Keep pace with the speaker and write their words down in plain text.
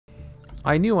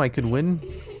I knew I could win.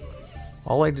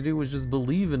 All I had to do was just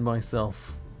believe in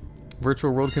myself.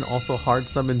 Virtual World can also hard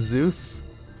summon Zeus.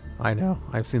 I know,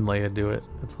 I've seen Leia do it.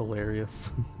 It's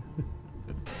hilarious.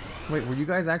 Wait, were you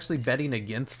guys actually betting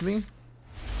against me?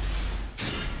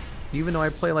 Even though I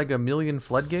play like a million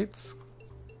floodgates?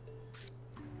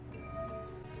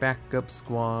 Backup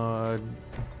squad.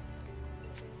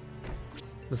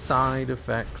 The side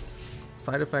effects.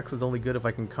 Side effects is only good if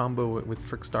I can combo it with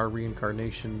Trickstar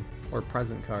Reincarnation or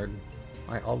Present card.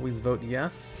 I always vote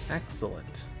yes.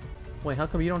 Excellent. Wait, how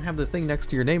come you don't have the thing next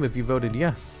to your name if you voted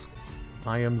yes?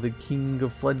 I am the king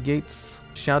of floodgates.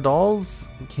 Shadows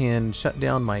can shut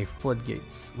down my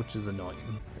floodgates, which is annoying.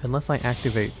 Unless I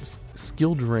activate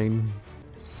skill drain.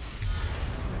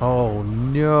 Oh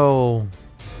no.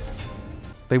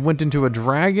 They went into a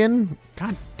dragon?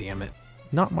 God damn it.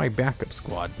 Not my backup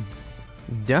squad.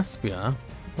 Despia?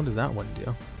 What does that one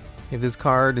do? If this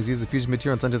card is used as fusion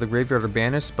material and sent to the graveyard or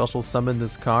banished, special summon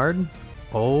this card.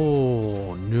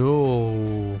 Oh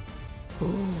no.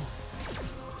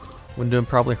 Wyndham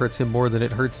probably hurts him more than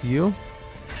it hurts you.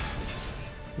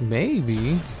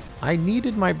 Maybe. I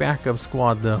needed my backup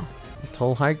squad though.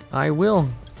 Toll hike, I will.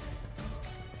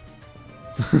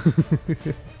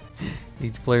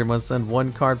 Each player must send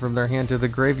one card from their hand to the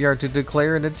graveyard to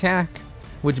declare an attack.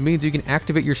 Which means you can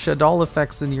activate your Shadal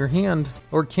effects in your hand.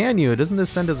 Or can you? Doesn't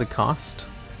this send as a cost?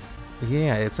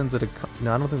 Yeah, it sends it a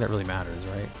no, I don't think that really matters,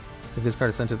 right? If this card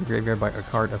is sent to the graveyard by a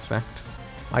card effect.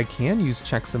 I can use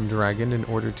Checksum Dragon in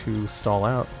order to stall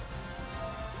out.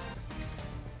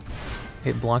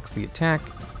 It blocks the attack.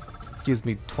 Gives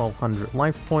me 1200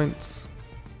 life points.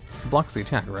 It blocks the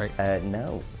attack, right?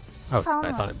 No. Oh,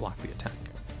 I thought it blocked the attack.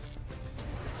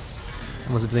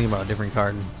 I must be thinking about a different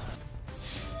card.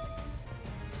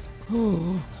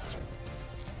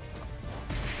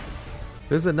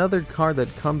 There's another card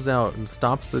that comes out and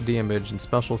stops the damage and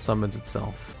special summons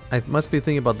itself. I must be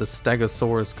thinking about the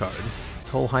Stegosaurus card.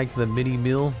 Toll hike the mini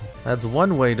mill. That's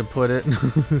one way to put it.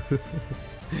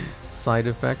 Side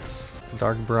effects.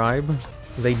 Dark Bribe.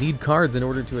 They need cards in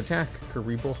order to attack.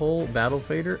 Kariba Hole, Battle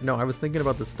Fader. No, I was thinking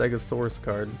about the Stegosaurus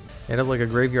card. It has like a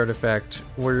graveyard effect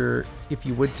where if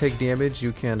you would take damage,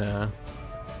 you can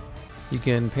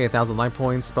pay 1,000 life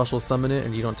points, special summon it,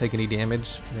 and you don't take any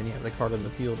damage. And then you have the card on the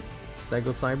field.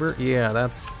 Stegocyber? Yeah,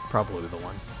 that's probably the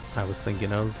one I was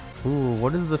thinking of. Ooh,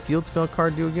 what does the field spell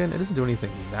card do again? It doesn't do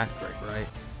anything that great, right?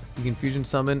 You can fusion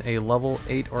summon a level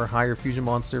 8 or higher fusion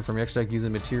monster from your extra deck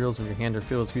using materials from your hand or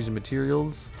field as fusion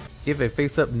materials. If a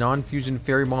face-up non-fusion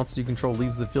fairy monster you control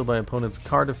leaves the field by opponent's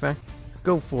card effect,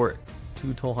 go for it.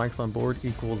 2 toll hikes on board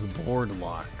equals board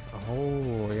lock.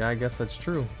 Oh, yeah, I guess that's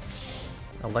true.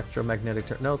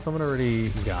 Electromagnetic no, someone already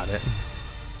got it.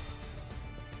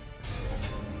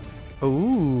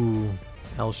 Ooh.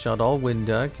 El Shadal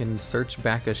Winda can search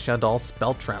back a Shadal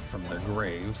spell trap from their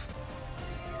grave.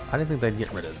 I didn't think they'd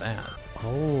get rid of that.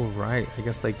 Oh, right. I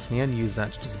guess they can use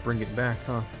that to just bring it back,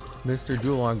 huh? Mr.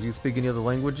 DuelLogs, do you speak any other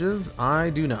languages? I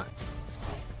do not.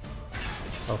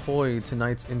 Ahoy,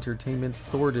 tonight's entertainment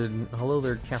sorted. Hello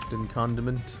there, Captain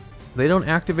Condiment. They don't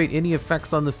activate any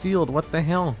effects on the field. What the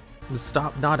hell? Just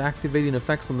stop not activating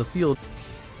effects on the field.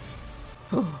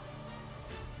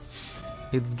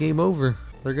 It's game over.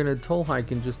 They're gonna toll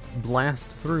hike and just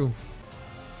blast through.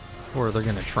 Or they're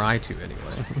gonna try to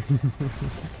anyway.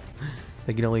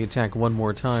 They can only attack one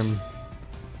more time.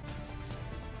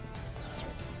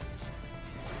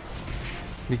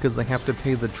 Because they have to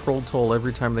pay the troll toll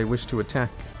every time they wish to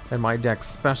attack. And my deck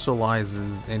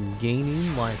specializes in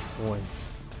gaining life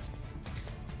points.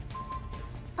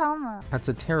 That's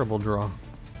a terrible draw.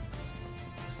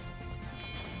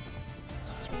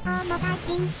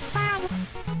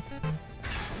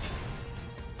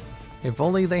 If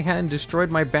only they hadn't destroyed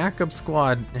my backup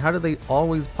squad. How do they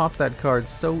always pop that card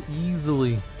so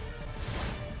easily?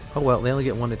 Oh well, they only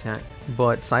get one attack.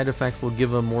 But side effects will give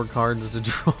them more cards to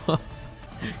draw. God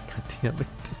damn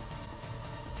it.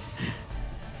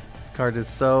 This card is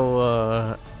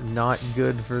so not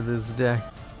good for this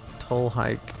deck. Toll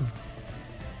hike.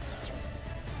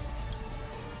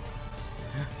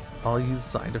 I'll use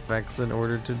side effects in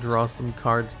order to draw some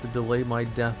cards to delay my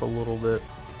death a little bit.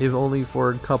 If only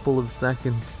for a couple of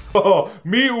seconds. Oh,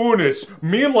 me Unis,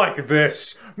 me like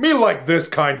this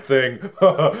kind thing.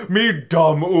 Me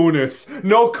dumb Unis,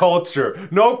 no culture,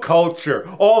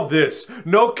 all this,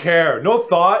 no care, no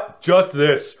thought, just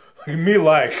this. Me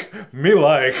like,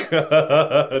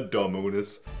 dumb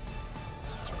Unis.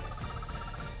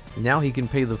 Now he can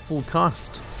pay the full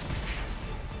cost.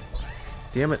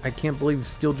 Damn it, I can't believe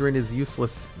Skill Drain is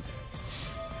useless.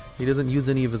 He doesn't use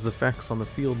any of his effects on the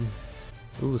field.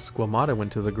 Ooh, Squamata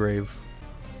went to the grave.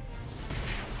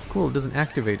 Cool, it doesn't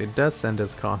activate. It does send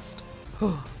as cost.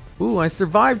 Ooh, I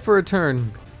survived for a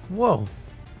turn. Whoa.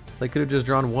 They could have just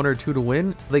drawn 1 or 2 to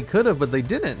win. They could have, but they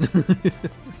didn't.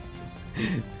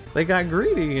 They got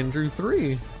greedy and drew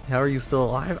 3. How are you still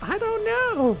alive? I don't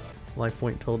know. Life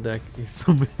point told deck. You're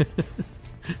so mad.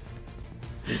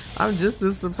 I'm just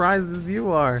as surprised as you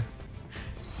are.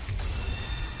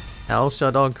 El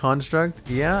Shaddai Construct?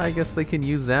 Yeah, I guess they can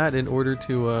use that in order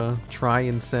to try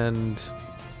and send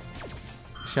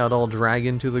Shaddai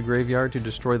Dragon to the graveyard to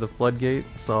destroy the floodgate.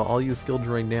 So I'll use Skill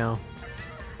Drain now.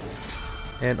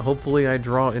 And hopefully I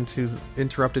draw into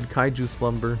Interrupted Kaiju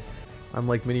Slumber. I'm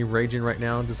like mini raging right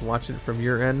now, just watching it from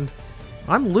your end.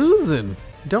 I'm losing!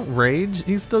 Don't rage,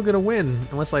 he's still gonna win,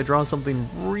 unless I draw something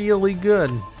really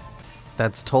good.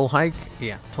 That's Toll Hike?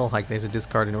 Yeah, Toll Hike, they have to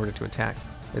discard in order to attack.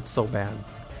 It's so bad.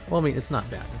 Well, I mean, it's not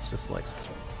bad, it's just like...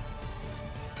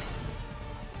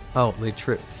 Oh,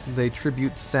 they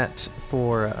tribute set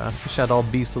for Shadow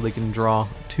Beast so they can draw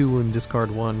 2 and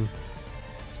discard 1.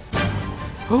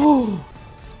 Oh!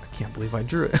 I can't believe I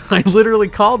drew it. I literally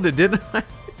called it, didn't I?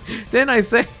 Didn't I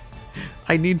say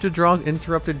I need to draw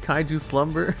Interrupted Kaiju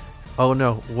Slumber? Oh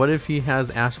no, what if he has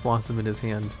Ash Blossom in his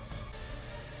hand?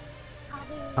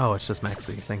 Oh, it's just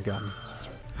Maxi, thank God.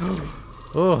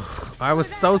 Oh, I was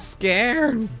so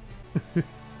scared.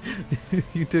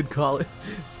 You did call it.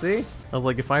 See? I was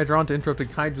like, if I draw into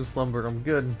Interrupted Kaiju Slumber, I'm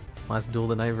good. Last duel of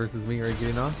the night versus me, are you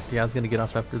getting off? Yeah, I was gonna get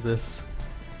off after this.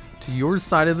 To your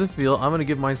side of the field, I'm gonna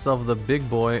give myself the big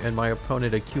boy and my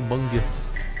opponent a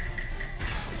humongous.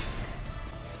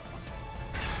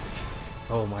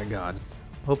 Oh my god.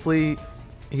 Hopefully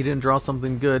he didn't draw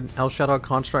something good. El Shaddai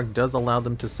Construct does allow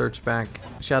them to search back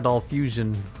Shadow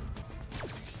Fusion.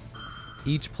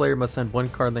 Each player must send 1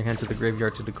 card in their hand to the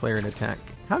graveyard to declare an attack.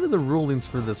 How do the rulings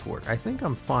for this work? I think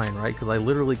I'm fine, right? Because I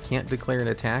literally can't declare an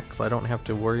attack, so I don't have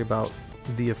to worry about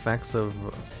the effects of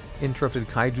Interrupted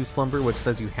Kaiju Slumber, which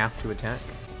says you have to attack.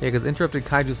 Yeah, because Interrupted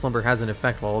Kaiju Slumber has an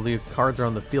effect while all the cards are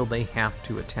on the field, they have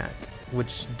to attack.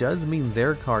 Which does mean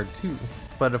their card too.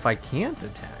 But if I can't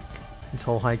attack,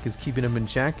 Toll Hike is keeping him in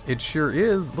check. It sure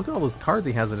is. Look at all those cards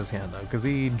he has in his hand though, because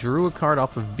he drew a card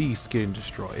off of Beast getting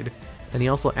destroyed. And he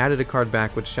also added a card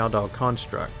back with Shadow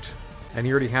Construct. And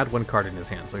he already had 1 card in his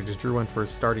hand, so he just drew 1 for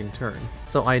his starting turn.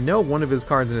 So I know one of his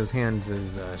cards in his hands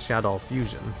is Shadow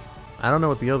Fusion. I don't know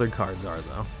what the other cards are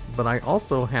though. But I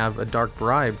also have a Dark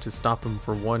Bribe to stop him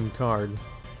for 1 card.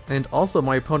 And also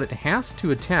my opponent has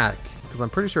to attack, because I'm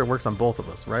pretty sure it works on both of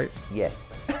us, right?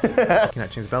 Yes.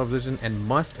 Cannot change battle position and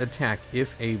must attack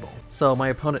if able. So my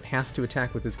opponent has to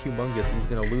attack with his Humongous and he's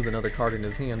going to lose another card in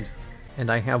his hand. And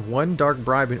I have 1 Dark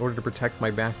Bribe in order to protect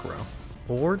my back row.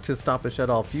 Or to stop a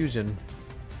Shadow Fusion.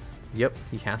 Yep,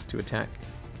 he has to attack.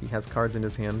 He has cards in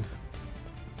his hand.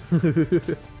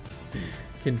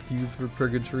 Confused for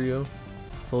Purgatorio.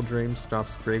 Soul Drain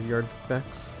stops graveyard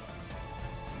effects.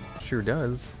 Sure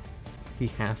does. He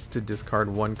has to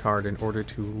discard 1 card in order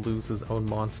to lose his own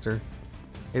monster.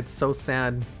 It's so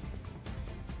sad.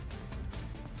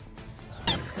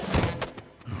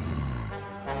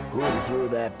 Who threw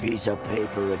that piece of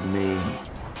paper at me?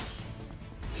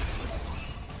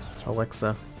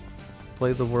 Alexa,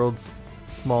 play the world's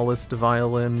smallest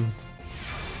violin.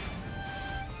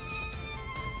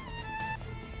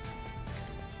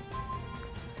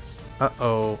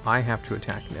 Uh-oh, I have to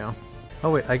attack now. Oh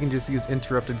wait, I can just use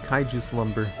Interrupted Kaiju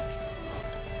Slumber.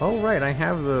 Oh right, I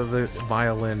have the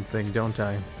violin thing, don't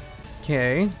I?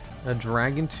 Okay, a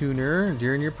Dragon Tuner.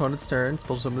 During your opponent's turn,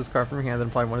 pull some of this card from your hand, then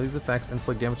apply one of these effects,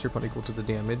 inflict damage to your opponent equal to the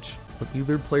damage. When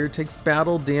either player takes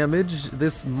battle damage,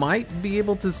 this might be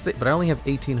able to save, but I only have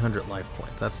 1,800 life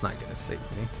points. That's not gonna save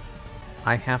me.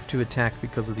 I have to attack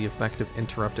because of the effect of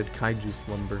Interrupted Kaiju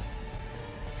Slumber.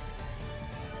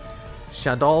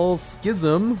 Shaddai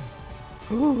Schism.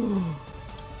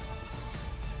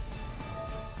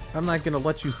 I'm not gonna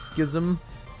let you Schism.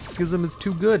 Schism is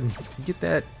too good. Get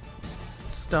that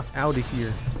stuff out of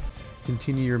here.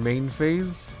 Continue your main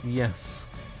phase? Yes.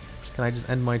 Can I just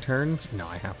end my turn? No,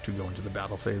 I have to go into the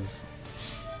battle phase.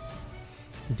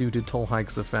 Due to Toll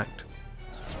Hike's effect.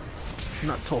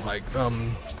 Not Toll Hike,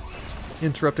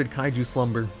 Interrupted Kaiju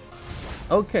Slumber.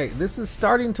 Okay, this is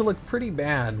starting to look pretty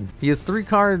bad. He has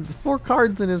 4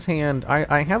 cards in his hand.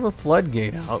 I have a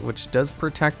Floodgate out, which does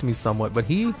protect me somewhat, but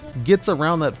he gets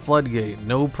around that Floodgate,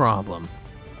 no problem.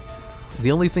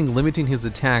 The only thing limiting his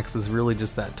attacks is really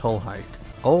just that Toll Hike.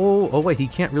 Oh wait, he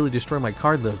can't really destroy my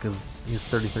card though, because he has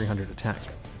 3,300 attack.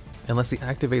 Unless he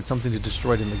activates something to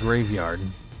destroy it in the graveyard.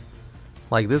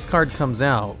 Like, this card comes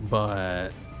out,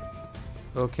 but...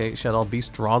 Okay, Shadow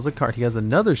Beast draws a card. He has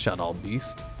another Shadow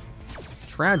Beast.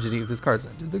 Tragedy. If this card is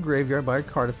sent to the graveyard by a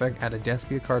card effect, add a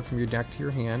Despia card from your deck to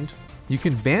your hand. You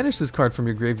can banish this card from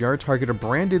your graveyard, target a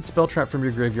branded spell trap from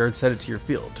your graveyard, set it to your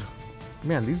field.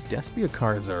 Man, these Despia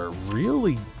cards are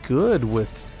really good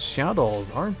with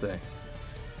Shadows, aren't they?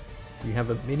 You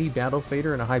have a mini Battle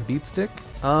Fader and a high Beat Stick?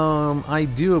 I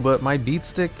do, but my Beat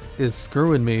Stick is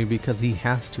screwing me because he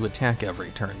has to attack every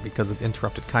turn because of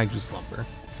Interrupted Kaiju Slumber.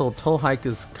 So Toll Hike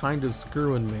is kind of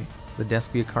screwing me. The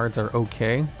Despia cards are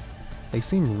okay. They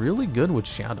seem really good with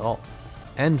Shadows.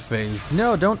 End phase.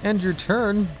 No, don't end your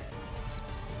turn.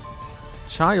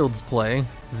 Child's Play.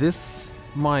 This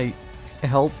might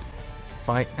help if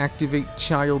I activate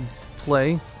Child's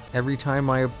Play. Every time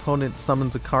my opponent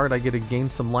summons a card, I get to gain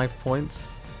some life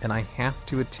points, and I have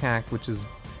to attack, which is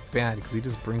bad because he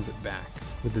just brings it back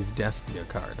with his Despia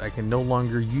card. I can no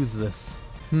longer use this.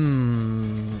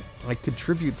 I could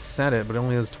Tribute Set it, but it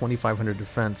only has 2,500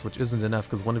 defense, which isn't enough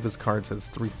because one of his cards has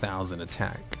 3,000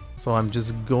 attack. So I'm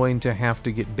just going to have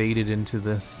to get baited into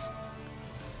this.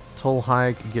 Toll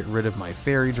Hike, get rid of my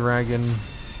Fairy Dragon,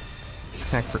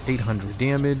 attack for 800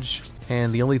 damage,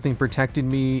 and the only thing protecting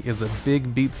me is a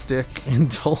big Beat Stick and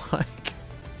Toll Hike.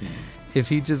 If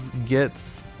he just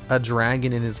gets a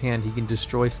dragon in his hand, he can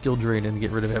destroy Skill Drain and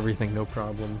get rid of everything, no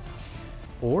problem.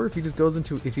 Or if he just goes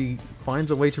into, if he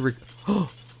finds a way to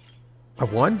I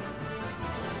won?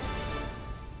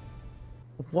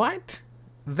 What?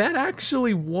 That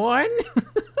actually won?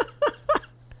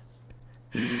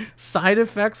 Side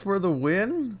effects for the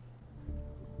win?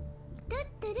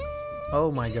 Oh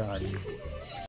my god.